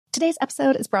Today's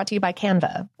episode is brought to you by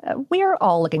Canva. We're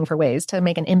all looking for ways to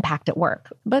make an impact at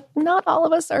work, but not all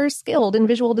of us are skilled in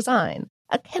visual design.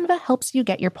 Canva helps you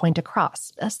get your point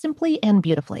across, simply and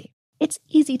beautifully. It's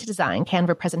easy to design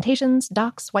Canva presentations,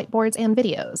 docs, whiteboards, and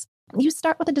videos. You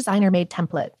start with a designer-made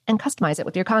template and customize it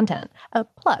with your content.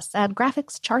 Plus, add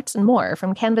graphics, charts, and more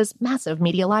from Canva's massive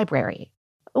media library.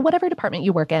 Whatever department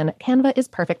you work in, Canva is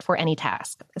perfect for any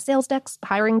task. Sales decks,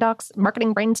 hiring docs,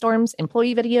 marketing brainstorms,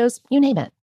 employee videos, you name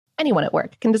it. Anyone at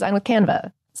work can design with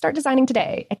Canva. Start designing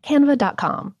today at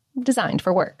canva.com. Designed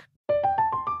for work.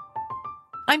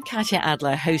 I'm Katya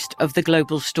Adler, host of The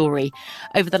Global Story.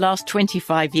 Over the last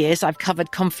 25 years, I've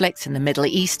covered conflicts in the Middle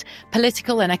East,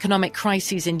 political and economic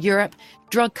crises in Europe,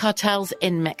 drug cartels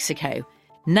in Mexico.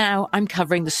 Now I'm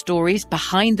covering the stories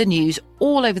behind the news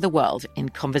all over the world in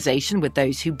conversation with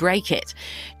those who break it.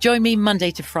 Join me Monday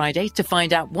to Friday to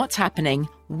find out what's happening,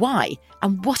 why,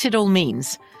 and what it all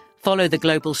means. Follow The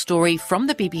Global Story from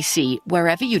the BBC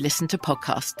wherever you listen to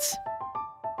podcasts.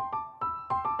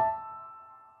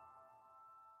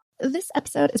 This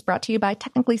episode is brought to you by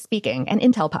Technically Speaking, an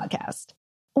Intel podcast.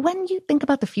 When you think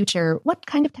about the future, what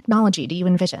kind of technology do you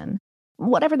envision?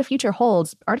 Whatever the future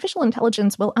holds, artificial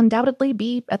intelligence will undoubtedly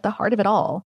be at the heart of it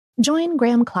all. Join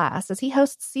Graham Class as he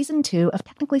hosts Season 2 of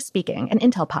Technically Speaking, an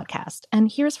Intel podcast, and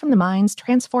hears from the minds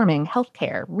transforming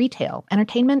healthcare, retail,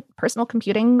 entertainment, personal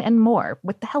computing, and more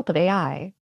with the help of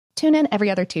AI. Tune in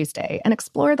every other Tuesday and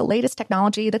explore the latest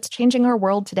technology that's changing our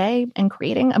world today and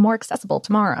creating a more accessible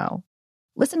tomorrow.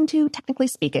 Listen to Technically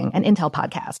Speaking, an Intel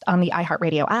podcast on the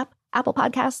iHeartRadio app, Apple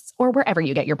Podcasts, or wherever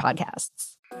you get your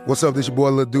podcasts. What's up, this your boy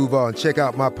Lil Duval, and check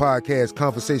out my podcast,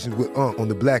 Conversations with Unc, on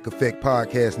the Black Effect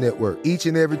Podcast Network. Each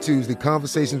and every Tuesday,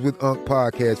 Conversations with Unc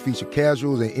podcast feature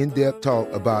casuals and in-depth talk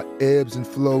about ebbs and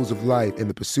flows of life and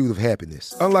the pursuit of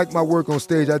happiness. Unlike my work on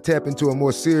stage, I tap into a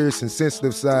more serious and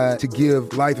sensitive side to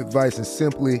give life advice and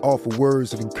simply offer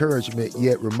words of encouragement,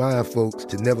 yet remind folks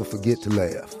to never forget to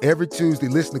laugh. Every Tuesday,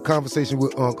 listen to Conversations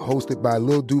with Unc, hosted by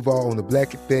Lil Duval on the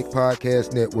Black Effect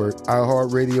Podcast Network,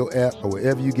 iHeartRadio app, or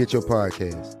wherever you get your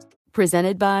podcasts.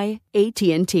 Presented by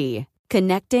AT&T.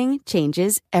 Connecting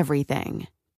changes everything.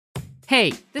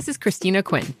 Hey, this is Christina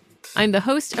Quinn. I'm the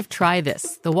host of Try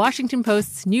This, the Washington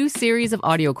Post's new series of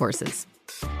audio courses.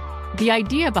 The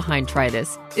idea behind Try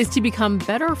This is to become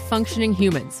better functioning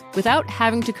humans without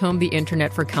having to comb the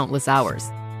internet for countless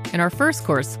hours. In our first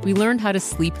course, we learned how to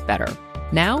sleep better.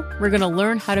 Now, we're going to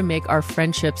learn how to make our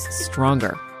friendships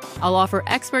stronger. I'll offer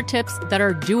expert tips that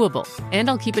are doable, and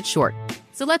I'll keep it short.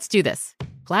 So let's do this.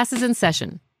 Class is in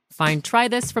session. Find Try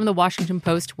This from the Washington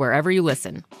Post wherever you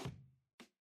listen.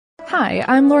 Hi,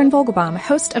 I'm Lauren Vogelbaum,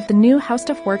 host of the new How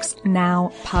Stuff Works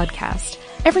Now podcast.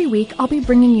 Every week, I'll be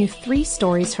bringing you 3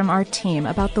 stories from our team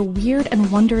about the weird and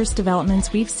wondrous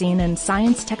developments we've seen in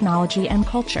science, technology, and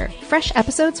culture. Fresh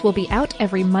episodes will be out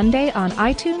every Monday on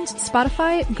iTunes,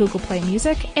 Spotify, Google Play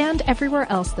Music, and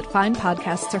everywhere else that fine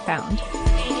podcasts are found.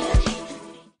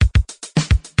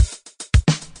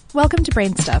 Welcome to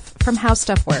Brain Stuff from How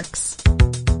Stuff Works.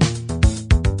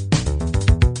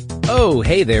 Oh,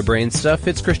 hey there, Brain Stuff.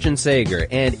 It's Christian Sager,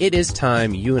 and it is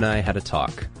time you and I had a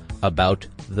talk about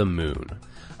the moon.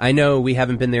 I know we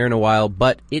haven't been there in a while,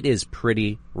 but it is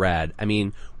pretty rad. I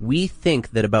mean, we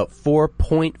think that about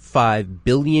 4.5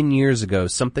 billion years ago,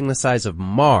 something the size of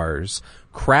Mars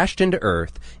crashed into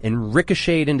Earth and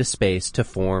ricocheted into space to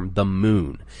form the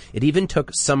moon. It even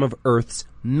took some of Earth's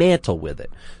mantle with it.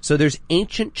 So there's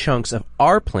ancient chunks of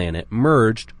our planet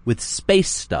merged with space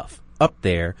stuff up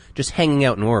there, just hanging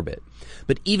out in orbit.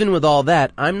 But even with all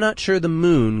that, I'm not sure the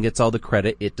moon gets all the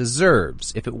credit it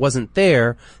deserves. If it wasn't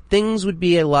there, things would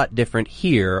be a lot different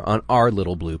here on our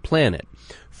little blue planet.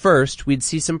 First, we'd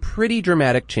see some pretty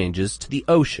dramatic changes to the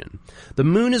ocean. The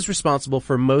moon is responsible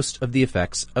for most of the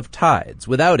effects of tides.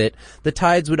 Without it, the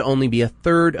tides would only be a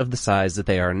third of the size that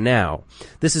they are now.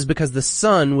 This is because the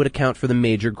sun would account for the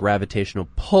major gravitational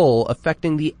pull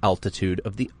affecting the altitude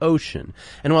of the ocean.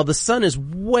 And while the sun is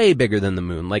way bigger than the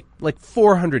moon, like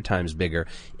 400 times bigger,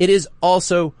 it is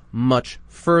also much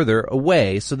further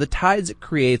away, so the tides it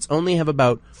creates only have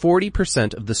about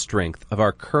 40% of the strength of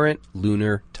our current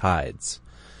lunar tides.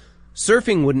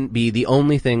 Surfing wouldn't be the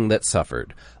only thing that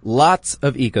suffered. Lots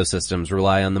of ecosystems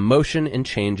rely on the motion and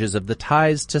changes of the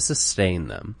tides to sustain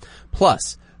them.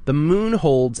 Plus, the moon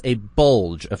holds a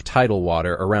bulge of tidal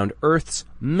water around Earth's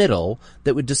middle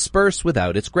that would disperse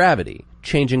without its gravity,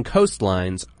 changing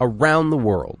coastlines around the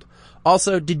world.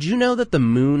 Also, did you know that the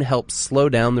moon helps slow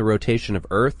down the rotation of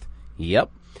Earth?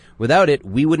 Yep. Without it,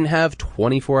 we wouldn't have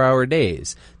 24-hour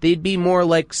days. They'd be more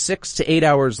like 6 to 8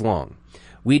 hours long.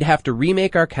 We'd have to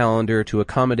remake our calendar to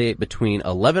accommodate between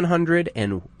 1100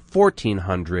 and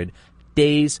 1,400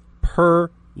 days per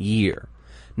year.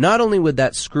 Not only would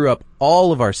that screw up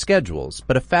all of our schedules,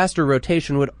 but a faster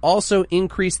rotation would also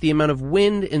increase the amount of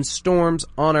wind and storms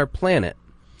on our planet.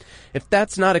 If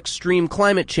that's not extreme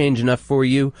climate change enough for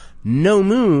you, no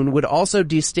moon would also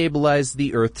destabilize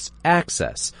the Earth's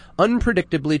axis,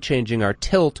 unpredictably changing our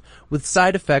tilt with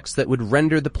side effects that would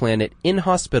render the planet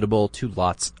inhospitable to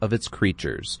lots of its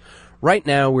creatures. Right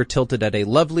now, we're tilted at a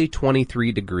lovely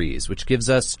 23 degrees, which gives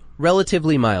us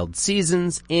relatively mild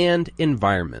seasons and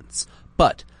environments.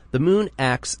 But the moon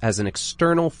acts as an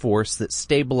external force that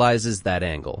stabilizes that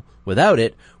angle. Without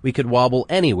it, we could wobble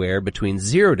anywhere between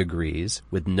 0 degrees,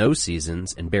 with no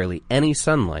seasons and barely any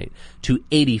sunlight, to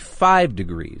 85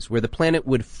 degrees, where the planet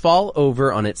would fall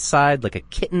over on its side like a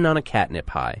kitten on a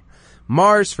catnip high.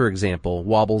 Mars, for example,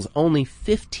 wobbles only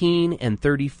 15 and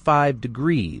 35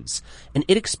 degrees, and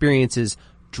it experiences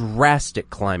drastic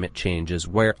climate changes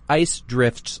where ice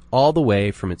drifts all the way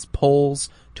from its poles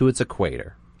to its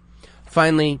equator.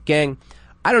 Finally, gang,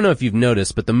 I don't know if you've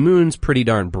noticed, but the moon's pretty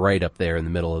darn bright up there in the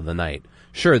middle of the night.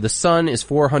 Sure, the sun is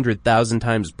 400,000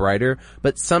 times brighter,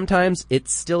 but sometimes it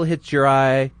still hits your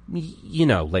eye, you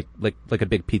know, like a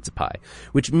big pizza pie.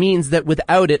 Which means that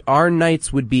without it, our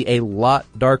nights would be a lot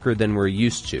darker than we're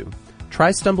used to.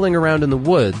 Try stumbling around in the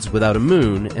woods without a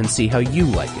moon and see how you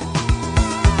like it.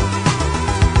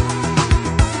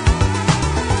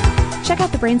 Check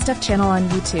out the Brainstuff channel on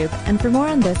YouTube, and for more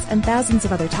on this and thousands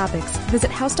of other topics, visit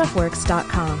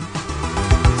howstuffworks.com.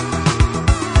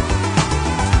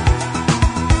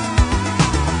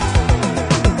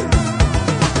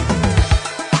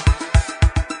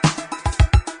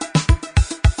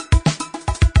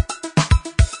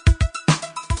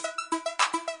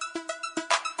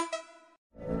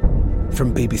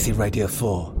 From BBC Radio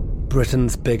 4,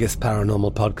 Britain's biggest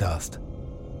paranormal podcast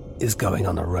is going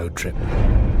on a road trip.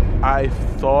 I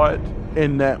thought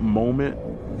in that moment,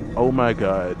 oh my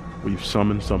God, we've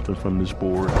summoned something from this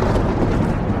board.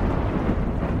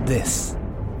 This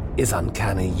is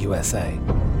Uncanny USA.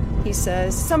 He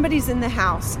says, somebody's in the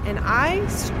house, and I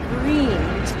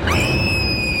screamed.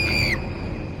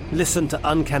 Listen to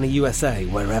Uncanny USA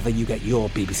wherever you get your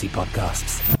BBC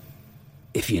podcasts,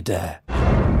 if you dare.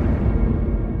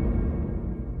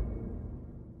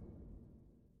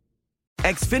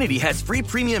 Xfinity has free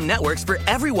premium networks for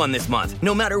everyone this month,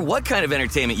 no matter what kind of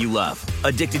entertainment you love.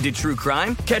 Addicted to true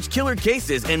crime? Catch killer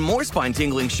cases and more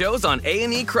spine-tingling shows on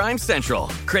A&E Crime Central.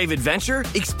 Crave adventure?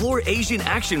 Explore Asian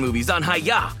action movies on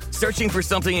Hi-YAH. Searching for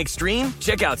something extreme?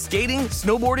 Check out skating,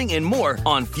 snowboarding, and more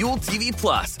on Fuel TV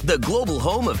Plus, the global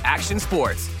home of action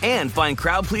sports. And find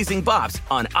crowd-pleasing bops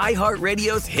on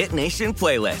iHeartRadio's Hit Nation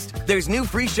playlist. There's new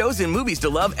free shows and movies to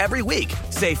love every week.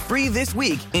 Say free this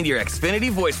week in your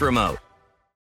Xfinity voice remote.